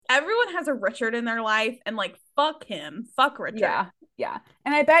everyone has a Richard in their life, and like, fuck him. Fuck Richard. Yeah. Yeah.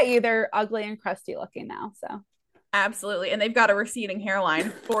 And I bet you they're ugly and crusty looking now. So Absolutely. And they've got a receding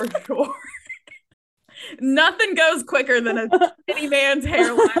hairline for sure. Nothing goes quicker than a shitty man's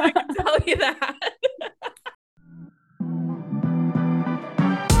hairline. I can tell you that.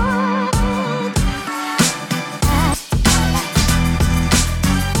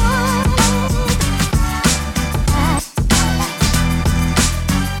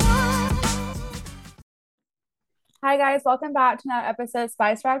 hi guys, welcome back to another episode of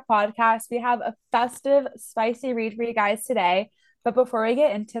Spice Rack Podcast. We have a festive, spicy read for you guys today. But before we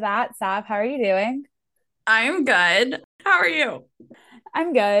get into that, Sav, how are you doing? I am good. How are you?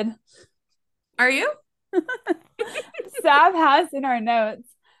 I'm good. Are you? Sav has in our notes,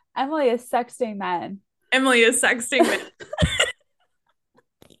 Emily is sexting men. Emily is sexting me.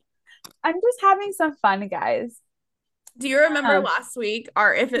 I'm just having some fun, guys. Do you remember last week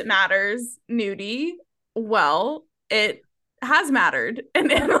our If It Matters nudie? Well, it has mattered and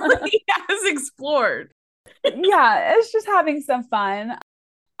Emily has explored. Yeah, it's just having some fun.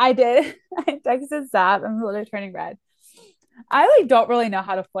 I texted Sav. I'm literally turning red. I don't really know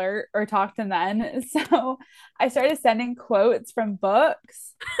how to flirt or talk to men. So I started sending quotes from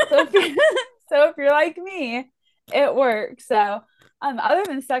books. So if you're like me, it works. So other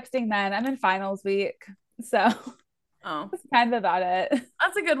than sexting men, I'm in finals week. So that's kind of about it.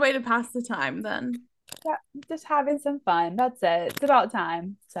 That's a good way to pass the time then. Yeah, just having some fun. That's it. It's about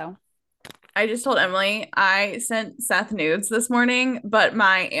time. So I just told Emily I sent Seth nudes this morning, but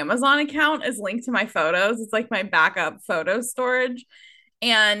my Amazon account is linked to my photos. It's like my backup photo storage.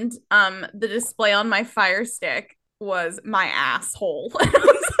 And the display on my Fire Stick was my asshole. And I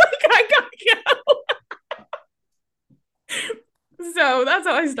was like, I gotta go. So that's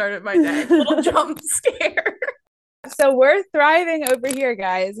how I started my day. Little jump scare. So we're thriving over here,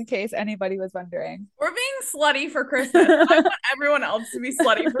 guys, in case anybody was wondering. We're being slutty for Christmas. I want everyone else to be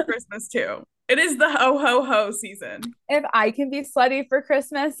slutty for Christmas too. It is the ho ho ho season. If I can be slutty for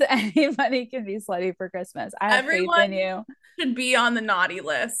Christmas, anybody can be slutty for Christmas. I have faith in you. Should be on the naughty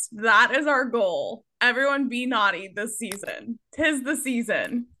list. That is our goal. Everyone be naughty this season. 'Tis the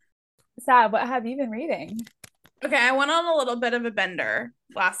season. Sav, what have you been reading? Okay, I went on a little bit of a bender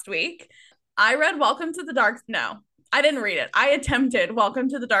last week. I read Welcome to the Dark. No, I didn't read it. I attempted Welcome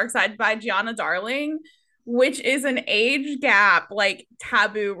to the Dark Side by Gianna Darling, which is an age gap, like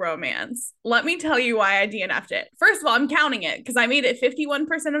taboo romance. Let me tell you why I DNF'd it. First of all, I'm counting it because I made it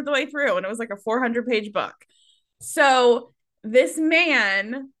 51% of the way through and it was like a 400-page book. So this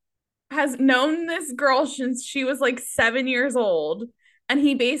man has known this girl since she was like 7 years old. And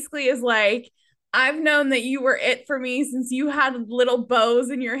he basically is like, I've known that you were it for me since you had little bows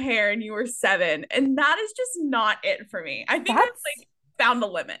in your hair and you were 7. And that is just not it for me. I think that's like found a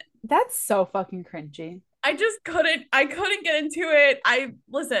limit. That's so fucking cringy. I couldn't get into it.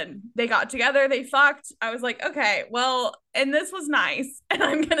 Listen, they got together, they fucked. I was like, okay, well, and this was nice. And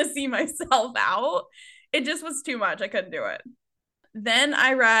I'm going to see myself out. It just was too much. I couldn't do it. Then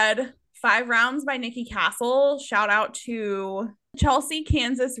I read 5 Rounds by Nikki Castle. Shout out to Chelsea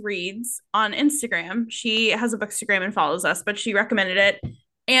Kansas Reads on Instagram. She has a bookstagram and follows us, but she recommended it.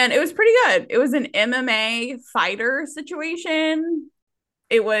 And it was pretty good. It was an MMA fighter situation.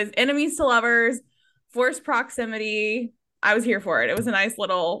 It was enemies to lovers, forced proximity. I was here for it. It was a nice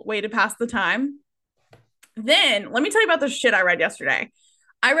little way to pass the time. Then let me tell you about the shit I read yesterday.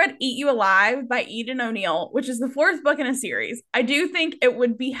 I read Eat You Alive by Eden O'Neill, which is the 4th book in a series. I do think it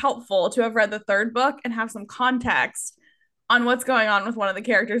would be helpful to have read the 3rd book and have some context on what's going on with one of the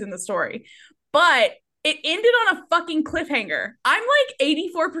characters in the story. But it ended on a fucking cliffhanger. I'm like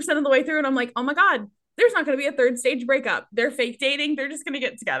 84% of the way through and I'm like, oh my God, there's not going to be a 3rd stage breakup. They're fake dating. They're just going to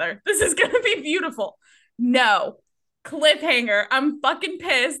get together. This is going to be beautiful. No. Cliffhanger. I'm fucking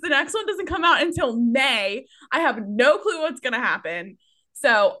pissed. The next one doesn't come out until May. I have no clue what's going to happen.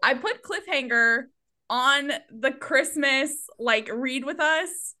 So I put cliffhanger on the Christmas, like, read with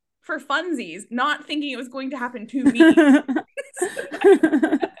us for funsies, not thinking it was going to happen to me.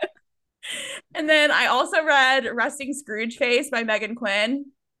 And then I also read Resting Scrooge Face by Megan Quinn.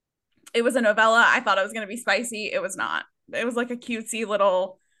 It was a novella. I thought it was going to be spicy. It was not. It was like a cutesy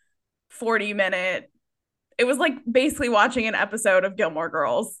little 40-minute. It was like basically watching an episode of Gilmore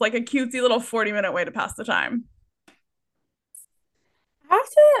Girls, like a cutesy little 40-minute way to pass the time. I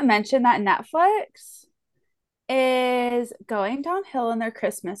have to mention that Netflix is going downhill in their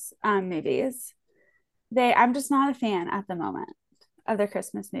Christmas movies. I'm just not a fan at the moment of their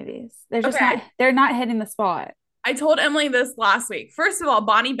Christmas movies. They're not hitting the spot. I told Emily this last week. First of all,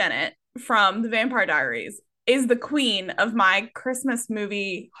 Bonnie Bennett from The Vampire Diaries, is the queen of my Christmas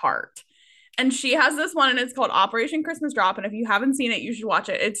movie heart. And she has this one and it's called Operation Christmas Drop. And if you haven't seen it, you should watch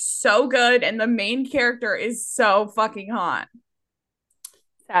it. It's so good. And the main character is so fucking hot.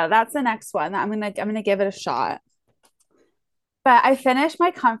 So that's the next one. I'm gonna give it a shot. But I finished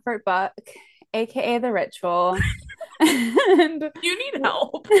my comfort book, aka The Ritual. And you need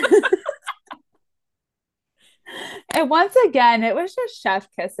help. And once again, it was just chef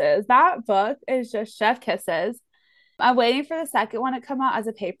kisses. That book is just chef kisses. I'm waiting for the second one to come out as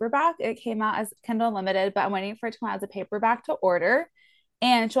a paperback. It came out as Kindle Unlimited, but I'm waiting for it to come out as a paperback to order.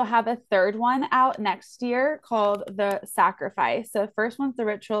 And she'll have a third one out next year called The Sacrifice. So the first one's The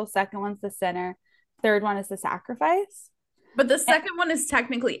Ritual, second one's The Sinner, third one is The Sacrifice. But the second one is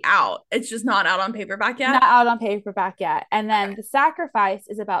technically out. It's just not out on paperback yet. Not out on paperback yet. And then The Sacrifice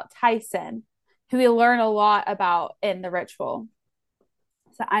is about Tyson, who we learn a lot about in The Ritual.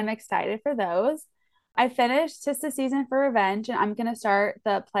 So I'm excited for those. I finished Tis the Season for Revenge, and I'm going to start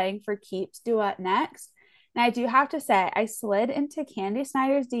the Playing for Keeps duet next. And I do have to say, I slid into Candy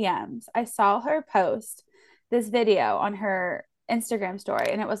Snyder's DMs. I saw her post this video on her Instagram story,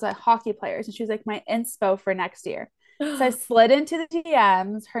 and it was like hockey players. And she was like, my inspo for next year. So I slid into the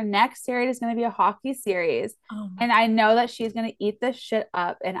DMs. Her next series is going to be a hockey series. And I know that she's going to eat this shit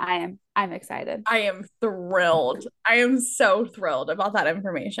up. And I'm excited. I am thrilled. I am so thrilled about that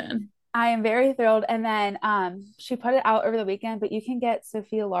information. I am very thrilled. And then she put it out over the weekend, but you can get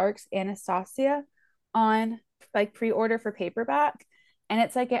Sophia Lark's Anastasia on like pre-order for paperback. And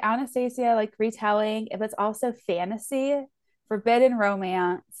it's like an Anastasia like retelling, but it's also fantasy, forbidden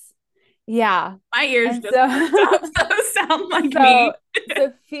romance. Yeah. My ears just sound like me.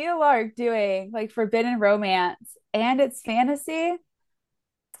 Sophia Lark doing like forbidden romance and it's fantasy.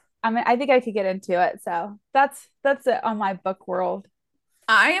 I mean, I think I could get into it. So that's it on my book world.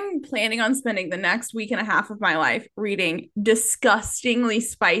 I am planning on spending the next week and a half of my life reading disgustingly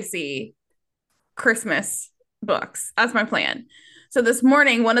spicy Christmas books. That's my plan. So this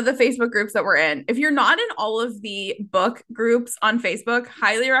morning, one of the Facebook groups that we're in, if you're not in all of the book groups on Facebook,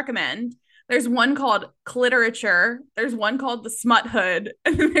 highly recommend. There's one called Cliterature. There's one called The Smut Hood.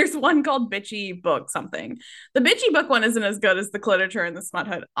 And then there's one called Bitchy Book something. The Bitchy Book one isn't as good as the Cliterature and the Smut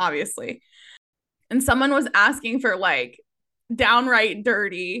Hood, obviously. And someone was asking for like downright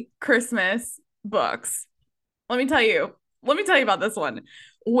dirty Christmas books. Let me tell you about this one.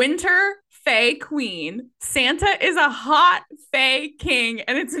 Winter Fae Queen. Santa is a hot Fae king,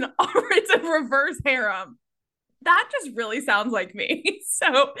 and it's a reverse harem. That just really sounds like me.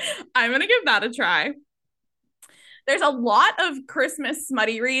 So I'm going to give that a try. There's a lot of Christmas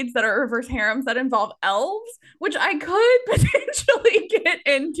smutty reads that are reverse harems that involve elves, which I could potentially get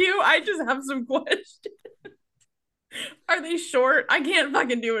into. I just have some questions. Are they short? I can't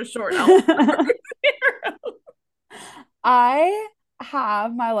fucking do a short elf. I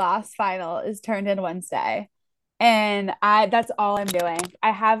have my last final is turned in Wednesday. And that's all I'm doing.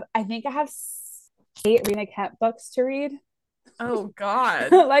 I think I have 8 Rena Kemp books to read. Oh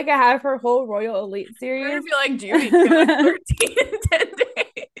God. Like I have her whole Royal Elite series. I feel like Judy's going 13 in 10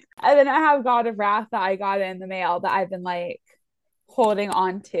 days. And then I have God of Wrath that I got in the mail that I've been like holding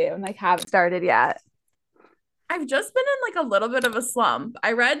on to and like haven't started yet. I've just been in like a little bit of a slump.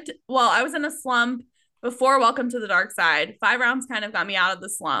 I was in a slump before Welcome to the Dark Side. 5 Rounds kind of got me out of the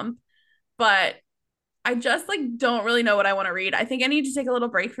slump, but I just like don't really know what I want to read. I think I need to take a little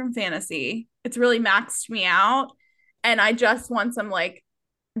break from fantasy. It's really maxed me out. And I just want some like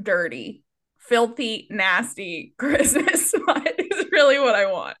dirty, filthy, nasty Christmas. Is really what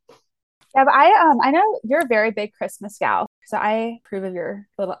I want. Yeah, but I know you're a very big Christmas gal. So I approve of your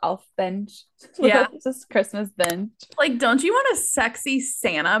little elf binge. Yeah. Just Christmas binge. Like, don't you want a sexy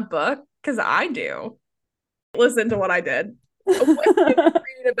Santa book? Because I do. Listen to what I did.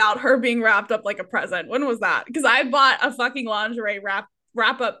 Read about her being wrapped up like a present. When was that? Because I bought a fucking lingerie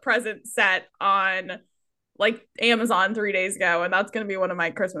wrap up present set on like Amazon 3 days ago, and that's gonna be one of my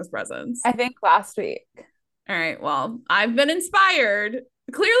Christmas presents. I think last week. All right, well, I've been inspired.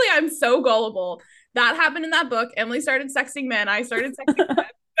 Clearly, I'm so gullible. That happened in that book. Emily started sexting men. I started sexting men.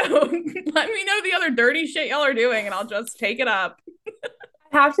 So let me know the other dirty shit y'all are doing, and I'll just take it up.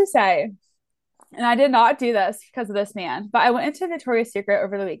 I have to say, and I did not do this because of this man, but I went into Victoria's Secret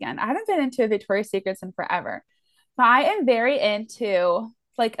over the weekend. I haven't been into Victoria's Secrets in forever, but I am very into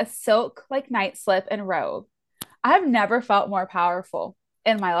like a silk like night slip and robe. I've never felt more powerful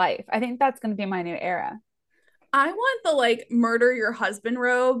in my life. I think that's going to be my new era. I want the like murder your husband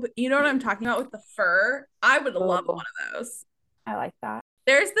robe. You know what I'm talking about with the fur? I would love one of those. I like that.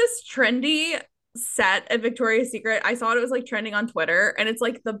 There's this trendy set at Victoria's Secret. I saw it was like trending on Twitter, and it's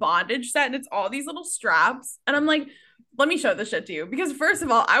like the bondage set and it's all these little straps. And I'm like, let me show this shit to you because first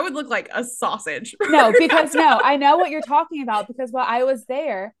of all, I would look like a sausage. No, because no, I know what you're talking about because while I was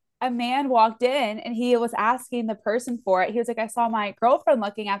there, a man walked in and he was asking the person for it. He was like, I saw my girlfriend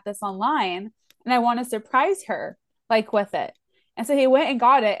looking at this online and I want to surprise her like with it. And so he went and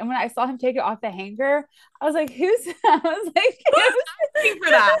got it. And when I saw him take it off the hanger, I was like, who's I was like, Who's for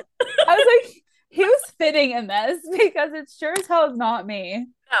that? I was like, who's fitting in this? Because it sure as hell is not me.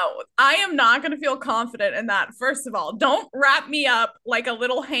 No, I am not going to feel confident in that. First of all, don't wrap me up like a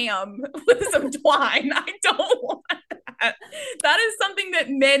little ham with some twine. I don't want that. That is something that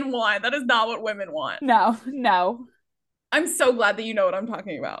men want. That is not what women want. No, no. I'm so glad that you know what I'm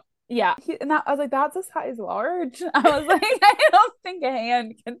talking about. Yeah. I was like, that's a size large. I was like, I don't think a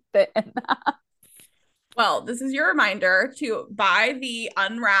hand can fit in that. Well, this is your reminder to buy the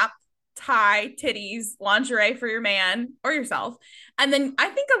unwrap tie titties lingerie for your man or yourself. And then I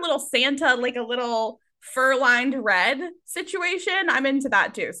think a little Santa, like a little fur lined red situation. I'm into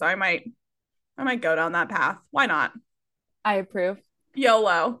that too. So I might go down that path. Why not? I approve.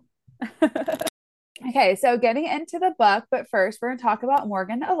 YOLO. Okay, so getting into the book, but first we're going to talk about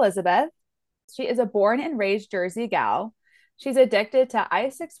Morgan Elizabeth. She is a born and raised Jersey gal. She's addicted to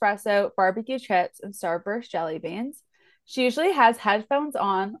iced espresso, barbecue chips, and Starburst jelly beans. She usually has headphones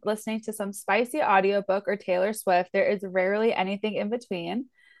on, listening to some spicy audiobook or Taylor Swift. There is rarely anything in between.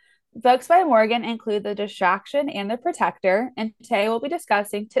 Books by Morgan include The Distraction and The Protector, and today we'll be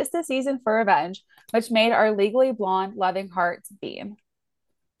discussing 'Tis the Season for Revenge, which made our legally blonde, loving hearts beam.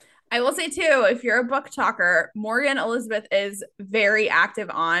 I will say too, if you're a book talker, Morgan Elizabeth is very active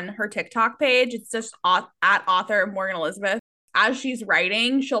on her TikTok page. It's just at author Morgan Elizabeth. As she's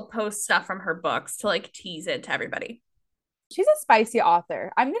writing, she'll post stuff from her books to like tease it to everybody. She's a spicy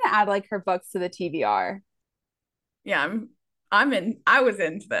author. I'm gonna add like her books to the TBR. Yeah, I was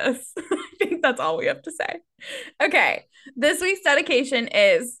into this. I think that's all we have to say. Okay. This week's dedication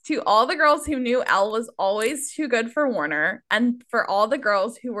is to all the girls who knew Elle was always too good for Warner, and for all the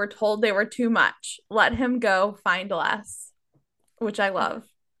girls who were told they were too much. Let him go find less, which I love.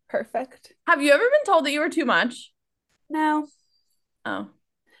 Perfect. Have you ever been told that you were too much? No. Oh.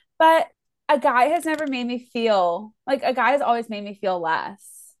 But a guy has never made me feel like a guy has always made me feel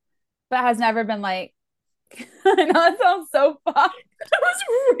less, but has never been like, I know that sounds so fucked. I was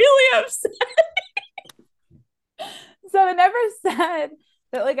really upset. So it never said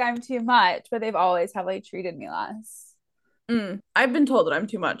that like I'm too much, but they've always have like treated me less. I've been told that I'm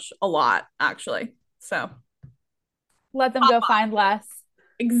too much a lot, actually. So let them go find less.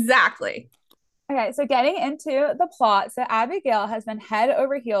 Exactly. Okay, so getting into the plot. So Abigail has been head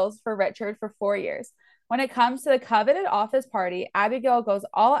over heels for Richard for 4 years. When it comes to the coveted office party, Abigail goes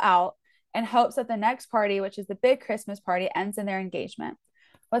all out and hopes that the next party, which is the big Christmas party, ends in their engagement.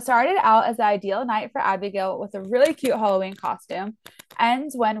 What started out as the ideal night for Abigail with a really cute Halloween costume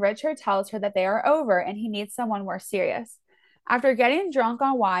ends when Richard tells her that they are over and he needs someone more serious. After getting drunk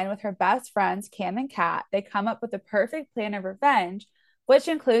on wine with her best friends, Cam and Kat, they come up with the perfect plan of revenge, which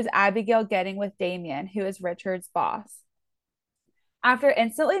includes Abigail getting with Damien, who is Richard's boss. After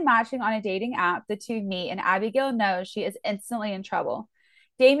instantly matching on a dating app, the two meet and Abigail knows she is instantly in trouble.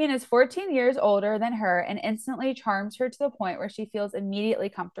 Damien is 14 years older than her and instantly charms her to the point where she feels immediately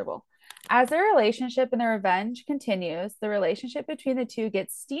comfortable. As their relationship and their revenge continues, the relationship between the two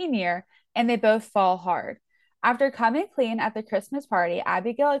gets steamier and they both fall hard. After coming clean at the Christmas party,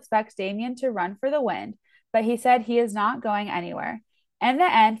 Abigail expects Damien to run for the wind, but he said he is not going anywhere. In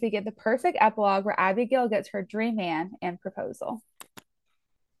the end, we get the perfect epilogue where Abigail gets her dream man and proposal.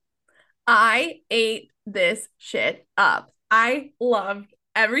 I ate this shit up. I loved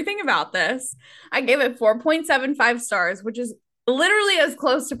everything about this. I gave it 4.75 stars, which is literally as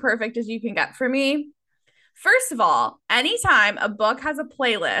close to perfect as you can get for me. First of all, anytime a book has a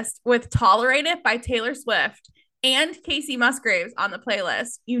playlist with Tolerate It by Taylor Swift and Casey Musgraves on the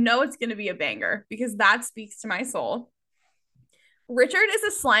playlist, you know it's going to be a banger because that speaks to my soul. Richard is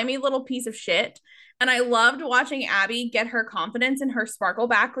a slimy little piece of shit, and I loved watching Abby get her confidence and her sparkle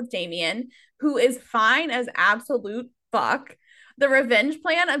back with Damien, who is fine as absolute fuck. The revenge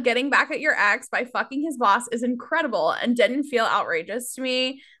plan of getting back at your ex by fucking his boss is incredible and didn't feel outrageous to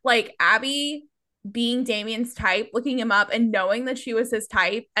me. Like Abby being Damien's type, looking him up and knowing that she was his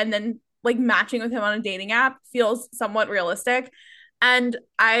type and then like matching with him on a dating app feels somewhat realistic. And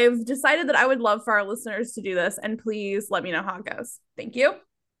I've decided that I would love for our listeners to do this. And please let me know how it goes. Thank you.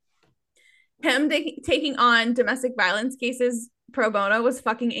 Him taking on domestic violence cases pro bono was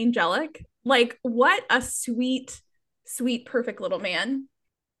fucking angelic. Like, what a sweet, sweet, perfect little man.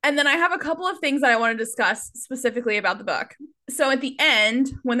 And then I have a couple of things that I want to discuss specifically about the book. So at the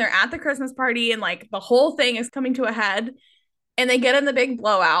end, when they're at the Christmas party and like the whole thing is coming to a head and they get in the big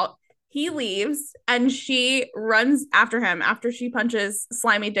blowout, he leaves and she runs after him after she punches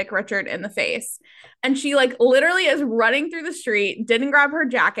slimy Dick Richard in the face. And she like literally is running through the street, didn't grab her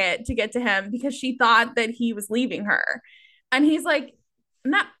jacket to get to him because she thought that he was leaving her. And he's like,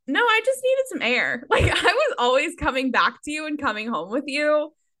 no, I just needed some air. Like I was always coming back to you and coming home with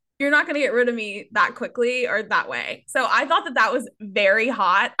you. You're not going to get rid of me that quickly or that way. So I thought that that was very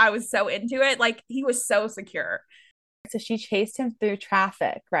hot. I was so into it. Like he was so secure. So she chased him through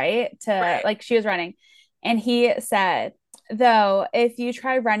traffic, right? Right. Like she was running. And he said, though, if you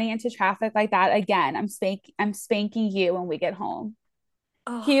try running into traffic like that again, I'm spanking you when we get home.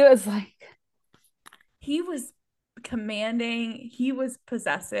 Oh, He was like, he was commanding. He was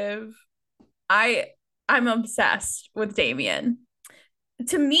possessive. I I'm obsessed with Damien.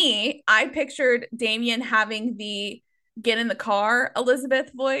 To me, I pictured Damien having the get in the car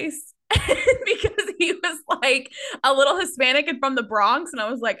Elizabeth voice because he was like a little Hispanic and from the Bronx. And I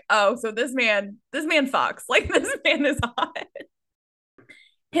was like, oh, so this man fucks. Like this man is hot.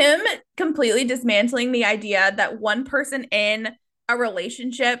 Him completely dismantling the idea that one person in a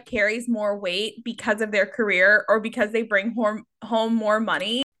relationship carries more weight because of their career or because they bring home more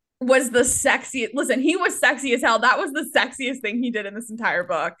money was the sexiest. Listen, he was sexy as hell. That was the sexiest thing he did in this entire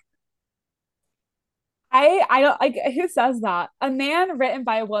book. I don't like who says that? A man written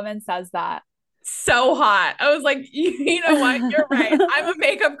by a woman says that. So hot. I was like, you know what? You're right. I'm a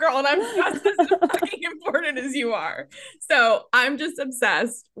makeup girl and I'm just as fucking important as you are. So I'm just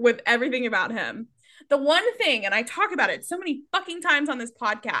obsessed with everything about him. The one thing, and I talk about it so many fucking times on this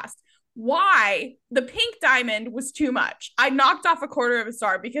podcast, why the pink diamond was too much. I knocked off a quarter of a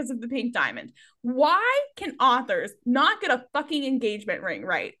star because of the pink diamond. Why can authors not get a fucking engagement ring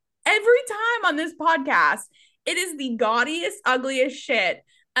right? Every time on this podcast, it is the gaudiest, ugliest shit.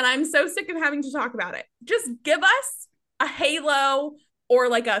 And I'm so sick of having to talk about it. Just give us a halo or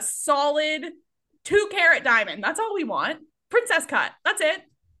like a solid 2 carat diamond. That's all we want. Princess cut. That's it.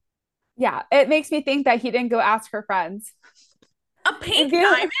 Yeah, it makes me think that he didn't go ask her friends. A If pink you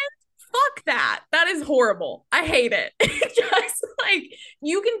diamond? Fuck that. That is horrible. I hate it. Just like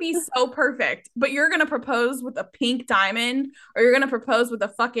you can be so perfect, but you're gonna propose with a pink diamond, or you're gonna propose with a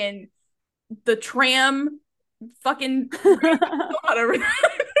fucking the tram fucking ring.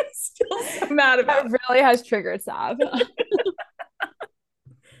 Still so mad about that really has triggered Sav.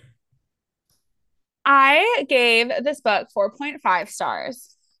 I gave this book 4.5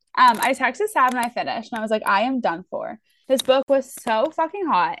 stars. I texted Sav and I finished, and I was like, I am done for. This book was so fucking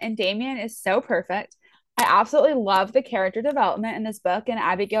hot, and Damien is so perfect. I absolutely love the character development in this book, and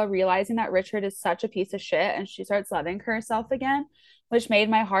Abigail realizing that Richard is such a piece of shit, and she starts loving herself again, which made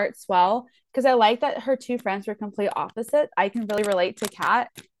my heart swell because I like that her two friends were complete opposite. I can really relate to Kat,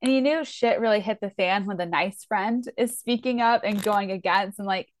 and you knew shit really hit the fan when the nice friend is speaking up and going against, and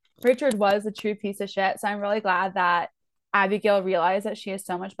like Richard was a true piece of shit. So I'm really glad that Abigail realized that she is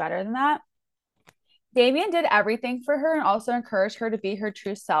so much better than that. Damien did everything for her and also encouraged her to be her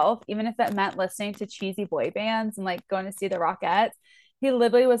true self, even if it meant listening to cheesy boy bands and like going to see the Rockettes. He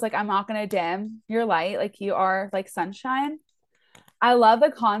literally was like, I'm not going to dim your light. Like, you are like sunshine. I love the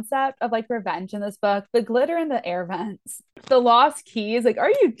concept of like revenge in this book, the glitter in the air vents, the lost keys. Like,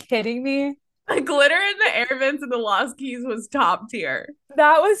 are you kidding me? the glitter in the air vents and the lost keys was top tier.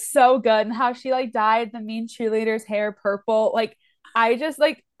 That was so good. And how she like dyed the mean cheerleader's hair purple. Like, I just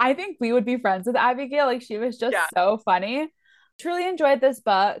like, I think we would be friends with Abigail. Like, she was just Yeah. so funny. Truly enjoyed this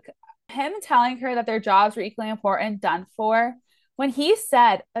book. Him telling her that their jobs were equally important, done for. When he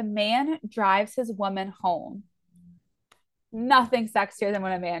said, a man drives his woman home, nothing sexier than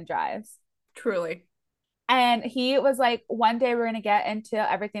when a man drives. Truly. And he was like, one day we're going to get into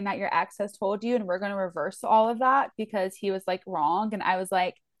everything that your ex has told you, and we're going to reverse all of that because he was like wrong. And I was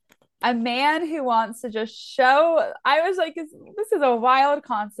like, a man who wants to just show, I was like, this is a wild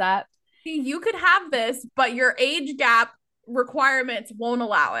concept. You could have this, but your age gap requirements won't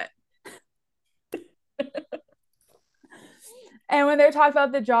allow it. And when they're talking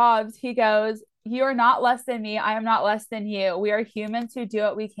about the jobs, he goes, you are not less than me. I am not less than you. We are humans who do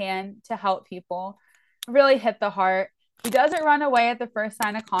what we can to help people. Really hit the heart. He doesn't run away at the first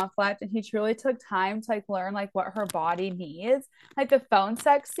sign of conflict, and he truly took time to like learn like what her body needs. Like the phone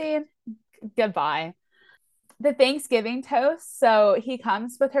sex scene, goodbye. The Thanksgiving toast. So he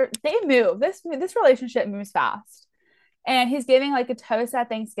comes with her. They move. This relationship moves fast. And he's giving like a toast at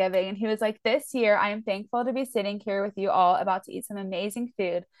Thanksgiving. And he was like, this year, I am thankful to be sitting here with you all about to eat some amazing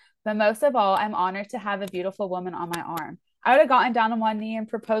food. But most of all, I'm honored to have a beautiful woman on my arm. I would have gotten down on one knee and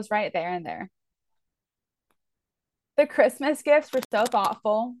proposed right there and there. The Christmas gifts were so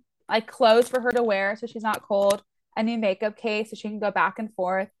thoughtful, like clothes for her to wear so she's not cold, a new makeup case so she can go back and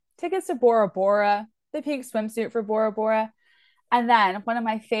forth, tickets to Bora Bora, the pink swimsuit for Bora Bora. And then one of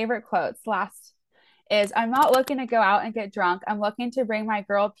my favorite quotes last is, I'm not looking to go out and get drunk. I'm looking to bring my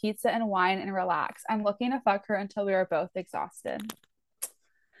girl pizza and wine and relax. I'm looking to fuck her until we are both exhausted.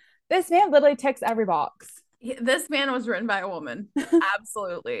 This man literally ticks every box. This man was written by a woman.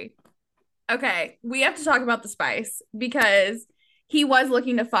 Absolutely. Okay, we have to talk about the spice because he was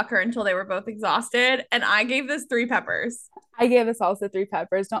looking to fuck her until they were both exhausted, and I gave this 3 peppers. I gave this also 3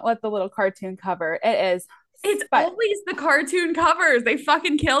 peppers. Don't let the little cartoon cover. It is. It's always the cartoon covers. They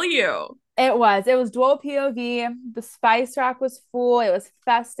fucking kill you. It was dual POV. The spice rack was full. It was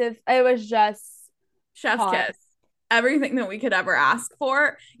festive. It was just chef's kiss. Everything that we could ever ask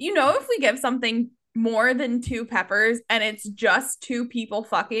for. You know, if we give something more than 2 peppers and it's just 2 people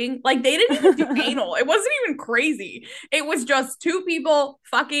fucking, like they didn't even do anal. It wasn't even crazy. It was just 2 people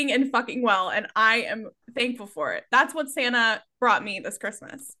fucking and fucking well, and I am thankful for it. That's what Santa brought me this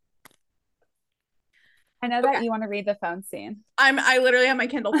Christmas. I know that you want to read the phone scene. I literally have my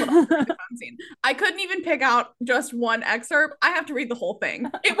Kindle put on to read the phone scene. I couldn't even pick out just one excerpt. I have to read the whole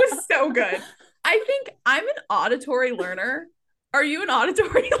thing. It was so good. I think I'm an auditory learner. Are you an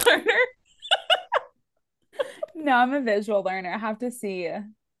auditory learner? No, I'm a visual learner. I have to see.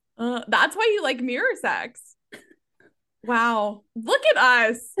 That's why you like mirror sex. Wow. Look at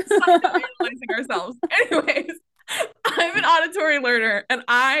us. Analyzing ourselves. Anyways, I'm an auditory learner, and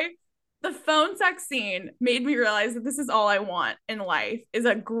the phone sex scene made me realize that this is all I want in life, is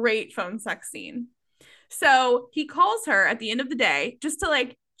a great phone sex scene. So he calls her at the end of the day just to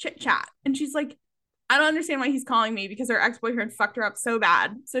like chit chat. And she's like, I don't understand why he's calling me, because her ex-boyfriend fucked her up so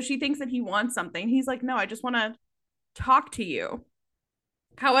bad. So she thinks that he wants something. He's like, no, I just want to talk to you.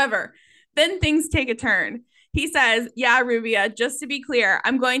 However, then things take a turn. He says, yeah, Rubia, just to be clear,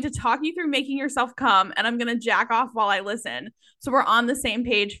 I'm going to talk you through making yourself come, and I'm going to jack off while I listen. So we're on the same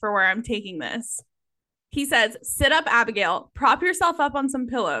page for where I'm taking this. He says, sit up, Abigail, prop yourself up on some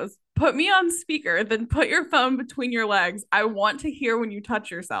pillows, put me on speaker, then put your phone between your legs. I want to hear when you touch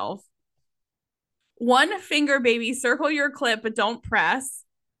yourself. 1 finger, baby, circle your clip, but don't press.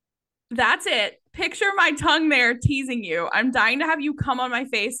 That's it. Picture my tongue there teasing you. I'm dying to have you come on my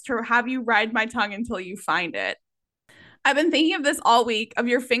face, to have you ride my tongue until you find it. I've been thinking of this all week, of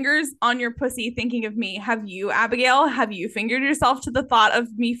your fingers on your pussy thinking of me. Have you, Abigail? Have you fingered yourself to the thought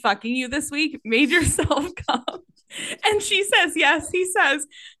of me fucking you this week? Made yourself come? And she says, yes. He says,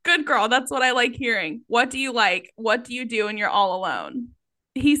 good girl. That's what I like hearing. What do you like? What do you do when you're all alone?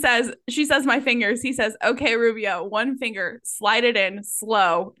 She says, my fingers. He says, okay, Rubio, 1 finger, slide it in,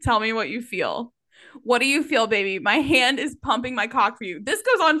 slow. Tell me what you feel. What do you feel, baby? My hand is pumping my cock for you. This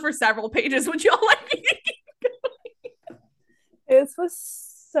goes on for several pages. Would y'all like me to keep going? This was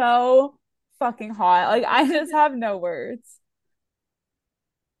so fucking hot. Like, I just have no words.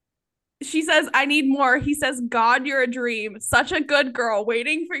 She says, I need more. He says, God, you're a dream. Such a good girl,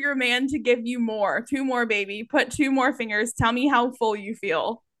 waiting for your man to give you more. 2 more, baby. Put 2 more fingers. Tell me how full you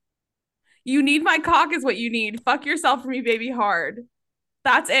feel. You need my cock is what you need. Fuck yourself for me, baby, hard.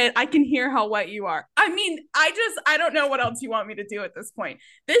 That's it. I can hear how wet you are. I mean, I don't know what else you want me to do at this point.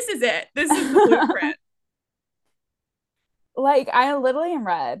 This is it. This is the blueprint. Like, I literally am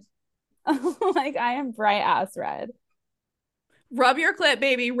red. Like, I am bright ass red. Rub your clit,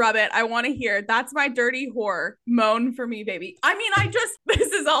 baby. Rub it. I want to hear. That's my dirty whore. Moan for me, baby. I mean,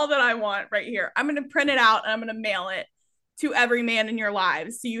 this is all that I want right here. I'm going to print it out and I'm going to mail it to every man in your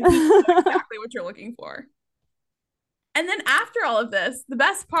lives so you know exactly what you're looking for. And then after all of this, the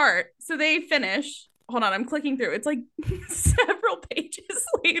best part, so they finish. Hold on, I'm clicking through. It's like several pages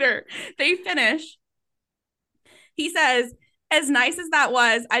later. They finish. He says, as nice as that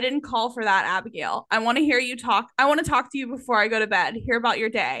was, I didn't call for that, Abigail. I want to hear you talk. I want to talk to you before I go to bed, hear about your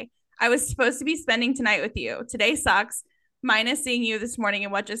day. I was supposed to be spending tonight with you. Today sucks, minus seeing you this morning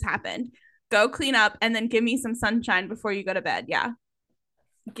and what just happened. Go clean up and then give me some sunshine before you go to bed. Yeah.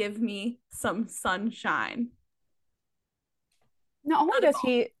 Give me some sunshine. Not only does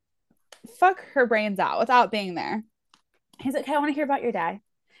he fuck her brains out without being there, he's like, hey, I want to hear about your day.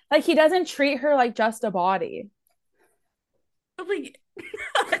 Like, he doesn't treat her like just a body. Like,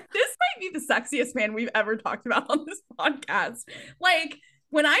 this might be the sexiest man we've ever talked about on this podcast. Like,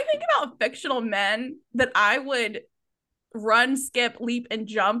 when I think about fictional men that I would run, skip, leap, and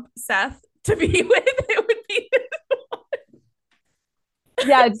jump Seth to be with, it would be this one.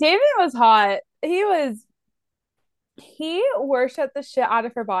 Yeah, David was hot. He worshipped the shit out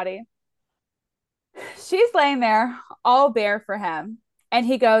of her body. she's laying there all bare for him. And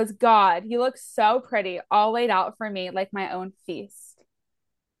he goes, God, he looks so pretty, all laid out for me like my own feast.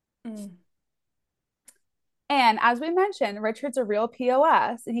 Mm. And as we mentioned, Richard's a real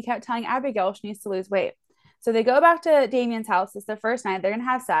POS, and he kept telling Abigail she needs to lose weight. So they go back to Damien's house. It's the first night. They're going to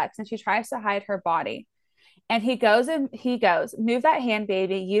have sex, and she tries to hide her body. And he goes, move that hand,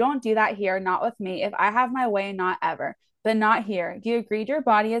 baby. You don't do that here, not with me. If I have my way, not ever, but not here. You agreed your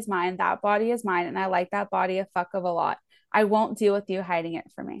body is mine. That body is mine. And I like that body a fuck of a lot. I won't deal with you hiding it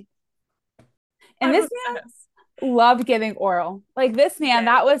from me. And I'm this obsessed. man loved giving oral. Like this man,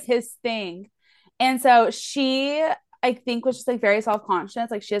 Yeah. that was his thing. And so she, I think, was just like very self-conscious.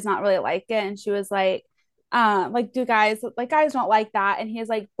 Like she does not really like it. And she was like, do guys don't like that. And he's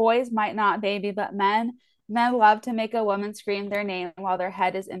like, boys might not, baby, but men love to make a woman scream their name while their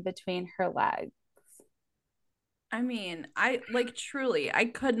head is in between her legs. I mean, I like truly, I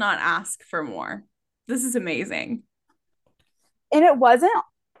could not ask for more. This is amazing. And it wasn't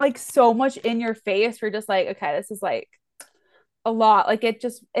like so much in your face. We're just like, okay, this is like a lot. Like it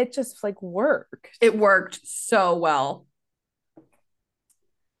just like worked. It worked so well.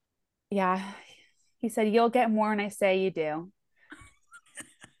 Yeah. He said, you'll get more when I say you do.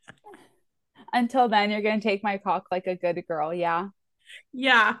 Until then, you're gonna take my cock like a good girl. Yeah.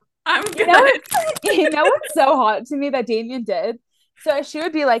 Yeah, I'm You know good. you know what's so hot to me that Damien did? So she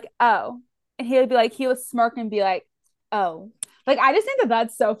would be like, oh. And he would be like, he would smirk and be like, oh. Like, I just think that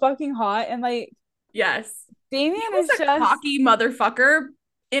that's so fucking hot. And like, Yes. He Damien was is a just, cocky motherfucker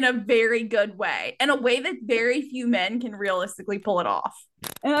in a very good way, in a way that very few men can realistically pull it off.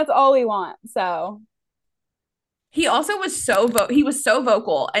 and that's all we want. So, He also was he was so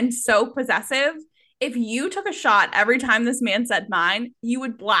vocal and so possessive. If you took a shot every time this man said mine, you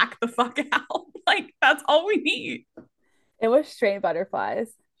would black the fuck out. Like that's all we need. it was straight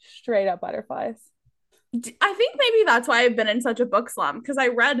butterflies, straight up butterflies. I think maybe that's why I've been in such a book slump because I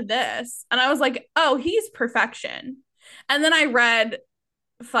read this and I was like, oh, he's perfection. And then I read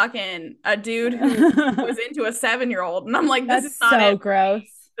fucking a dude who was into a 7-year-old, and I'm like, this is That's not so it. gross.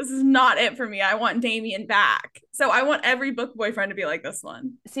 This is not it for me. I want Damien back. So I want every book boyfriend to be like this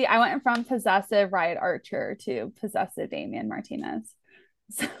one. See, I went from possessive Riot Archer to possessive Damien Martinez.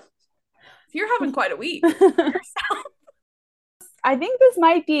 So You're having quite a week. I think this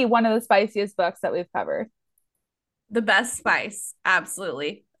might be one of the spiciest books that we've covered. The best spice.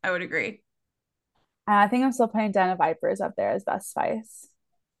 Absolutely. I would agree. I think I'm still putting Den of Vipers up there as best spice.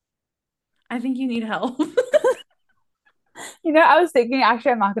 I think you need help. You know, I was thinking,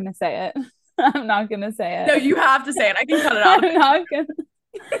 actually, I'm not going to say it. I'm not going to say No, it. you have to say it. I can cut it out. I'm not going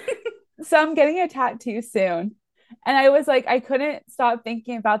to. So I'm getting a tattoo soon. And I was like, I couldn't stop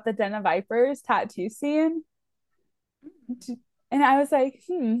thinking about the Den of Vipers tattoo scene. And I was like,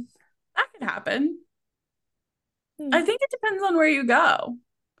 That could happen. I think it depends on where you go.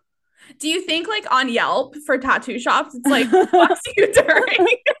 Do you think like on Yelp for tattoo shops, it's like what's you during?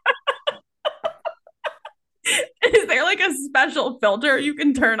 Is there like a special filter you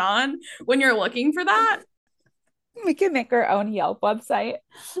can turn on when you're looking for that? We can make our own Yelp website.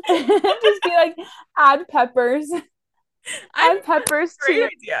 Just be like, add peppers. Add peppers to great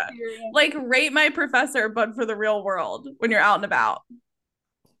idea. Like rate my professor, but for the real world when you're out and about.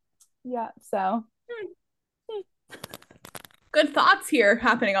 Yeah, so Good thoughts here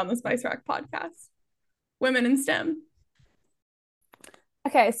happening on the Spice Rack podcast. Women in STEM.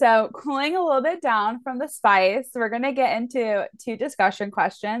 okay, so cooling a little bit down from the spice, we're gonna get into 2 discussion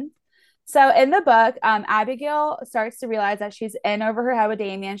questions. So in the book, Abigail starts to realize that she's in over her head with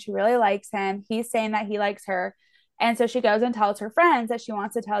Damien. She really likes him. He's saying that he likes her. And so she goes and tells her friends that she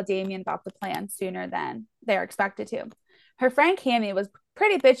wants to tell Damien about the plan sooner than they're expected to. Her friend Cammy was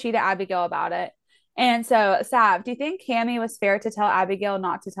pretty bitchy to Abigail about it. And so, Sav, do you think Cammy was fair to tell Abigail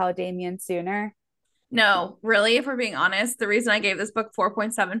not to tell Damien sooner? No, really, if we're being honest, the reason I gave this book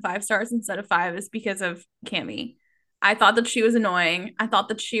 4.75 stars instead of 5 is because of Cammy. I thought that she was annoying. I thought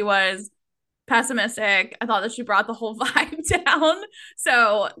that she was pessimistic. I thought that she brought the whole vibe down.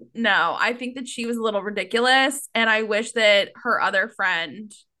 So, no, I think that she was a little ridiculous. And I wish that her other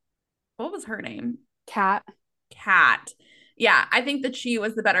friend, what was her name? Cat. Kat. Yeah, I think that she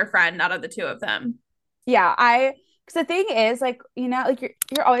was the better friend out of the two of them. Yeah, because the thing is, like, you know, like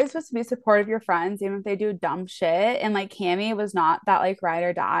you're always supposed to be supportive of your friends, even if they do dumb shit. And like Cammy was not that like ride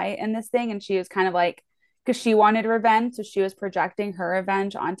or die in this thing, and she was kind of like, because she wanted revenge, so she was projecting her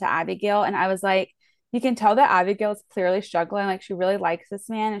revenge onto Abigail. And I was like, you can tell that Abigail's clearly struggling, like she really likes this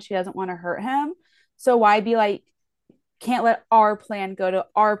man and she doesn't want to hurt him. So why be like, can't let our plan go to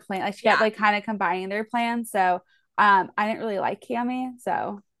our plan? Like she kept like kind of combining their plans. So I didn't really like Cammy.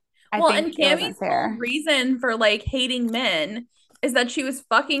 So I Well, and think it Cammie's wasn't whole fair. reason for like hating men is that she was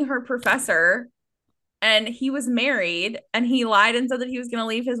fucking her professor and he was married and he lied and said that he was going to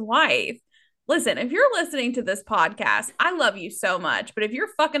leave his wife. Listen, if you're listening to this podcast, I love you so much. But if you're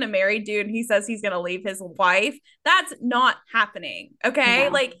fucking a married dude and he says he's going to leave his wife, that's not happening. Okay.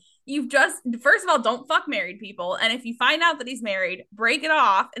 No. Like, you've just, first of all, don't fuck married people. And if you find out that he's married, break it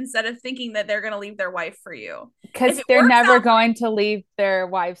off instead of thinking that they're going to leave their wife for you. If Because it they're works never out, going to leave their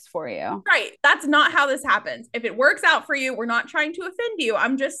wives for you. right, that's not how this happens. If it works out for you, we're not trying to offend you.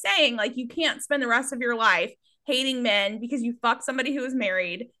 I'm just saying, like, you can't spend the rest of your life hating men because you fucked somebody who was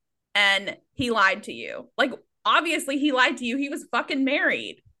married and he lied to you. Like, obviously, he lied to you. He was fucking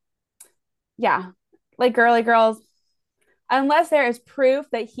married. Yeah. Like girly girls, unless there is proof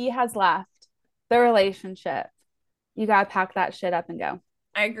that he has left the relationship, you got to pack that shit up and go.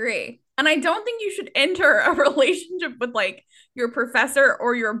 I agree. And I don't think you should enter a relationship with like your professor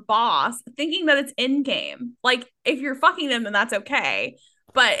or your boss thinking that it's in game. Like, if you're fucking them, then that's okay.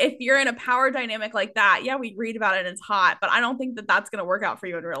 But if you're in a power dynamic like that, yeah, we read about it and it's hot, but I don't think that that's going to work out for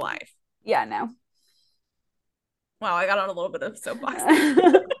you in real life. Yeah, no. Wow, I got on a little bit of soapbox.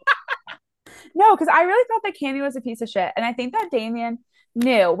 No, because I really thought that Candy was a piece of shit. And I think that Damien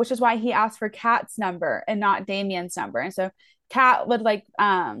knew, which is why he asked for Kat's number and not Damien's number. And so Kat would like,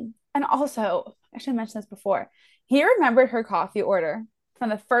 and also, I should mention this before. He remembered her coffee order from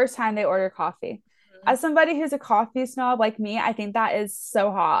the first time they ordered coffee. As somebody who's a coffee snob like me, I think that is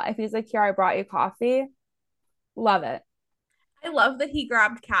so hot. If he's like, here, I brought you coffee, love it. I love that he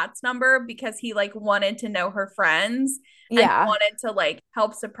grabbed Kat's number because he like wanted to know her friends and Yeah. wanted to like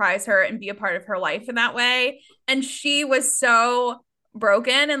help surprise her and be a part of her life in that way. And she was so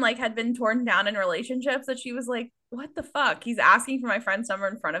broken and like had been torn down in relationships that she was like, what the fuck? He's asking for my friend's number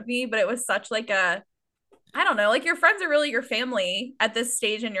in front of me. But it was such like a, I don't know, like your friends are really your family at this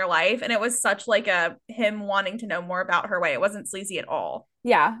stage in your life. And it was such like a him wanting to know more about her way. It wasn't sleazy at all.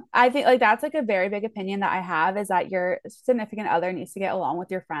 Yeah. I think like that's like a very big opinion that I have is that your significant other needs to get along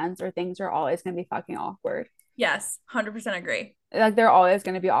with your friends or things are always going to be fucking awkward. Yes, 100% agree. Like they're always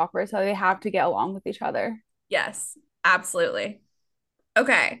going to be awkward. So they have to get along with each other. Yes, absolutely.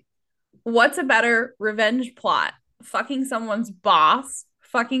 Okay. What's a better revenge plot? Fucking someone's boss,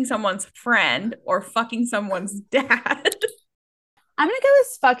 fucking someone's friend, or fucking someone's dad? I'm going to go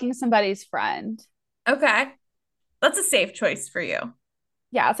with fucking somebody's friend. Okay. That's a safe choice for you.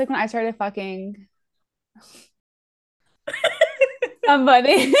 Yeah. It's like when I started fucking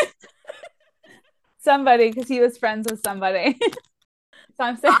somebody, somebody, because he was friends with somebody. So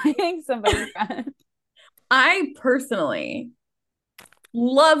I'm saying somebody's friend. I personally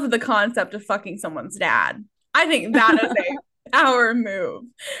love the concept of fucking someone's dad. I think that is a power move.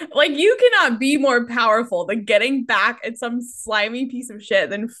 Like, you cannot be more powerful than getting back at some slimy piece of shit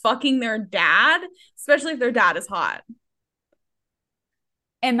than fucking their dad, especially if their dad is hot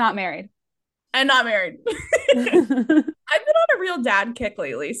And not married. and not married. I've been on a real dad kick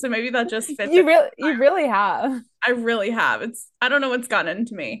lately, so maybe that just fits. You really have. I really have. I don't know what's gotten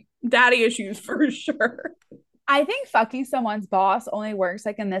into me. Daddy issues for sure. I think fucking someone's boss only works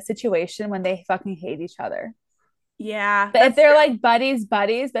like in this situation when they fucking hate each other. Yeah. But if they're like buddies,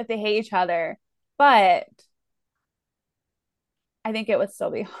 but they hate each other. But I think it would still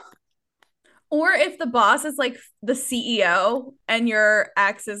be. Or if the boss is like the CEO and your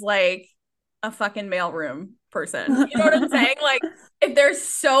ex is like a fucking mailroom person. You know what I'm saying? Like, if they're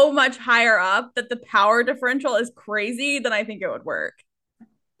so much higher up that the power differential is crazy, then I think it would work.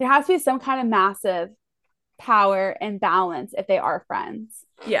 There has to be some kind of massive power and balance if they are friends.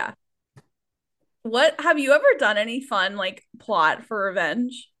 Yeah. What have you ever done any fun like plot for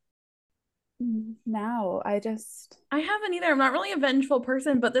revenge? No, I haven't either. I'm not really a vengeful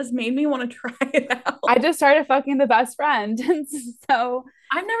person, but this made me want to try it out. I just started fucking the best friend. And so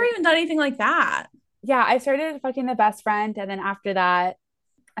I've never even done anything like that. Yeah, I started fucking the best friend, and then after that,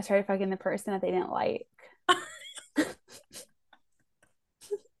 I started fucking the person that they didn't like.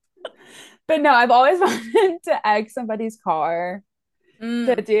 But no, I've always wanted to egg somebody's car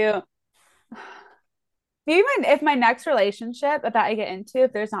to do. Even if my next relationship that I get into,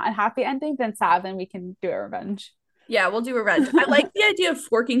 if there's not a happy ending, then sad, then we can do a revenge. Yeah, we'll do revenge. I like the idea of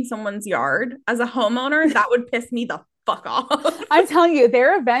forking someone's yard. As a homeowner, that would piss me the fuck off. I'm telling you,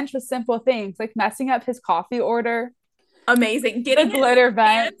 their revenge was simple things like messing up his coffee order. Amazing. Getting the glitter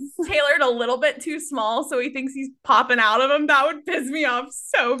vents tailored a little bit too small so he thinks he's popping out of them. That would piss me off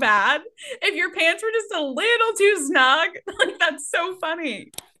so bad. If your pants were just a little too snug, like that's so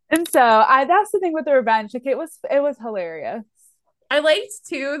funny. And so that's the thing with the revenge. Like it was hilarious. I liked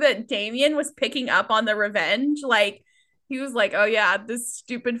too that Damien was picking up on the revenge. Like He was like, oh yeah, this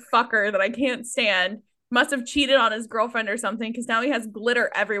stupid fucker that I can't stand must have cheated on his girlfriend or something because now he has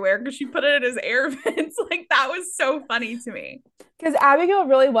glitter everywhere because she put it in his air vents. Like that was so funny to me. Because Abigail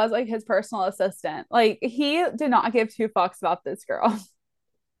really was like his personal assistant. Like he did not give two fucks about this girl.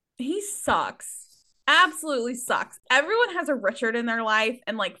 He sucks. Absolutely sucks. Everyone has a Richard in their life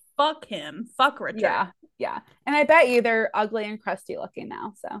and like fuck him. Fuck Richard. Yeah. Yeah. And I bet you they're ugly and crusty looking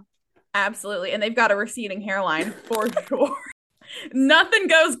now. So absolutely. And they've got a receding hairline for sure. Nothing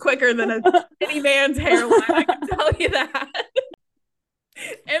goes quicker than a shitty man's hairline. I can tell you that.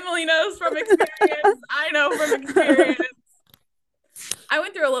 Emily knows from experience. I know from experience. I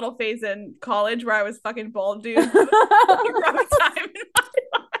went through a little phase in college where I was fucking bald, dude. It was a rough time in my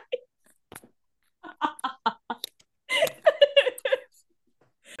life.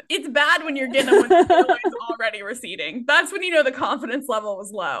 It's bad when you're getting them when the hairline's already receding. That's when you know the confidence level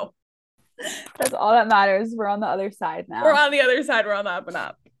was low. That's all that matters. We're on the other side now. We're on the other side. We're on the up and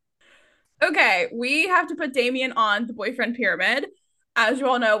up. Okay, we have to put Damien on the boyfriend pyramid. As you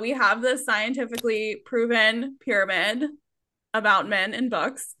all know, we have this scientifically proven pyramid about men in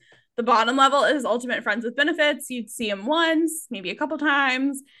books. The bottom level is ultimate friends with benefits. You'd see him once, maybe a couple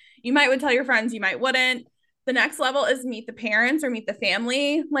times. You might would tell your friends, you might wouldn't. The next level is meet the parents or meet the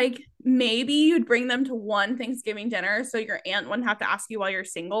family. Like maybe you'd bring them to one Thanksgiving dinner so your aunt wouldn't have to ask you while you're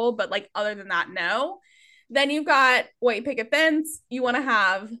single. But like other than that, no. Then you've got white picket fence. You want to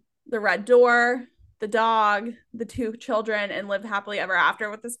have the red door, the dog, the two children, and live happily ever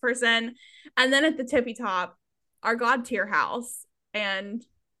after with this person. And then at the tippy top, our God tier house. And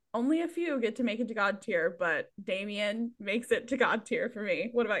only a few get to make it to God tier, but Damien makes it to God tier for me.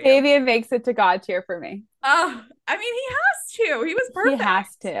 What about you? Damien makes it to God tier for me. Oh, I mean, he has to. He was perfect. He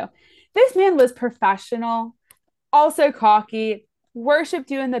has to. This man was professional, also cocky, worshipped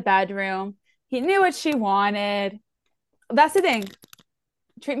you in the bedroom. He knew what she wanted. That's the thing.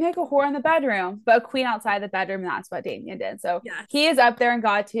 Treat me like a whore in the bedroom, but a queen outside the bedroom. That's what Damien did. So yes. He is up there in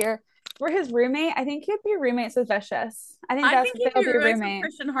God tier. For his roommate, I think he'd be roommates with Vicious. I think he'd be roommates with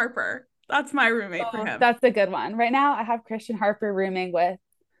Christian Harper. That's my roommate for him. That's the good one. Right now, I have Christian Harper rooming with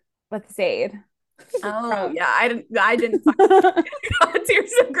Zayd. Oh yeah, I didn't. God tier,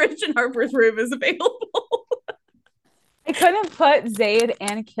 so Christian Harper's room is available. I couldn't put Zayd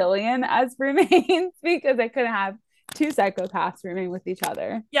and Killian as roommates because I couldn't have two psychopaths rooming with each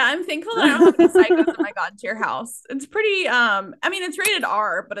other. Yeah, I'm thankful that I don't have any psychos in my God tier house. It's pretty I mean it's rated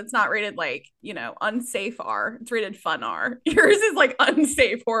R, but it's not rated like, you know, unsafe R. It's rated fun R. Yours is like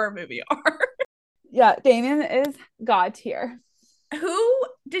unsafe horror movie R. Yeah, Damien is God tier. Who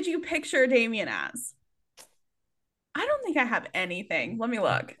did you picture Damien as? I don't think I have anything. Let me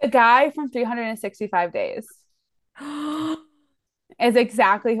look. The guy from 365 Days is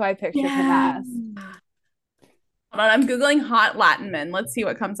exactly who I pictured him as. Hold on, I'm Googling hot Latin men. Let's see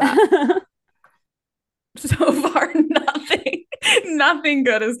what comes up. So far, nothing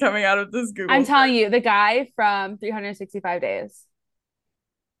good is coming out of this Google. I'm telling you, the guy from 365 Days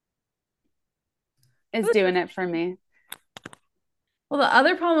is doing it for me. Well, the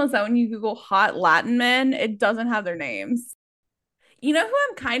other problem is that when you Google hot Latin men, it doesn't have their names. You know who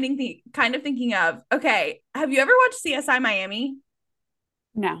I'm kind of thinking of? Okay, have you ever watched CSI Miami?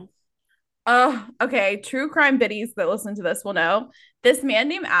 No. Oh, okay. True crime biddies that listen to this will know. This man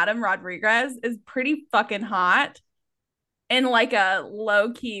named Adam Rodriguez is pretty fucking hot in like a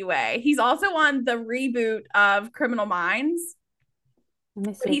low-key way. He's also on the reboot of Criminal Minds. Let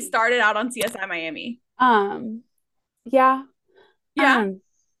me see. He started out on CSI Miami. Yeah. Yeah.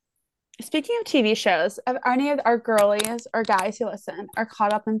 Speaking of TV shows, are any of our girlies or guys who listen are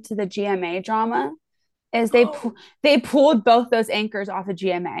caught up into the GMA drama? They pulled both those anchors off of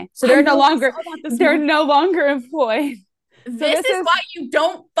GMA, so they're no longer employed. This is why you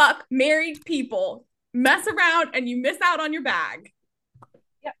don't fuck married people. Mess around and you miss out on your bag.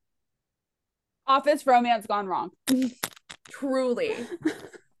 Yep. Office romance gone wrong. Truly.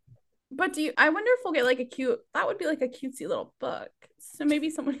 But I wonder if we'll get like that would be like a cutesy little book. So maybe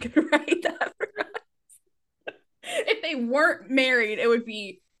someone could write that for us. If they weren't married, it would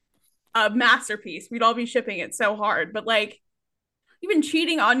be a masterpiece. We'd all be shipping it so hard. But like, you've been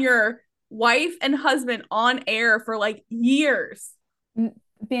cheating on your wife and husband on air for like years.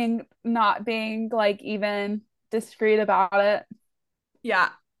 Not being like even discreet about it. Yeah.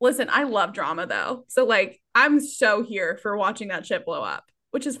 Listen, I love drama though. So like, I'm so here for watching that shit blow up,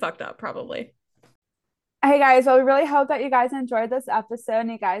 which is fucked up probably. Hey guys, well, we really hope that you guys enjoyed this episode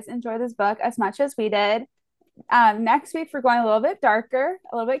and you guys enjoyed this book as much as we did. Next week, we're going a little bit darker,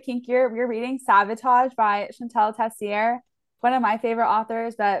 a little bit kinkier. We're reading Sabotage by Chantal Tessier. one of my favorite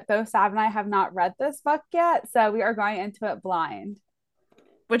authors, but both Sav and I have not read this book yet. So we are going into it blind.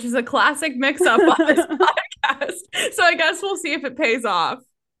 Which is a classic mix-up on this podcast. So I guess we'll see if it pays off.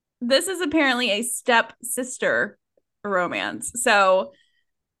 This is apparently a step-sister romance. So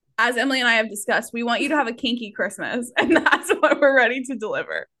as Emily and I have discussed, we want you to have a kinky Christmas, and that's what we're ready to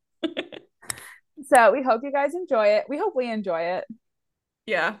deliver. So we hope you guys enjoy it. We hope we enjoy it.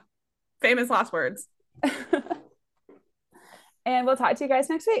 Yeah. Famous last words. And we'll talk to you guys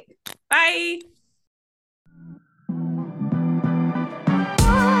next week. Bye.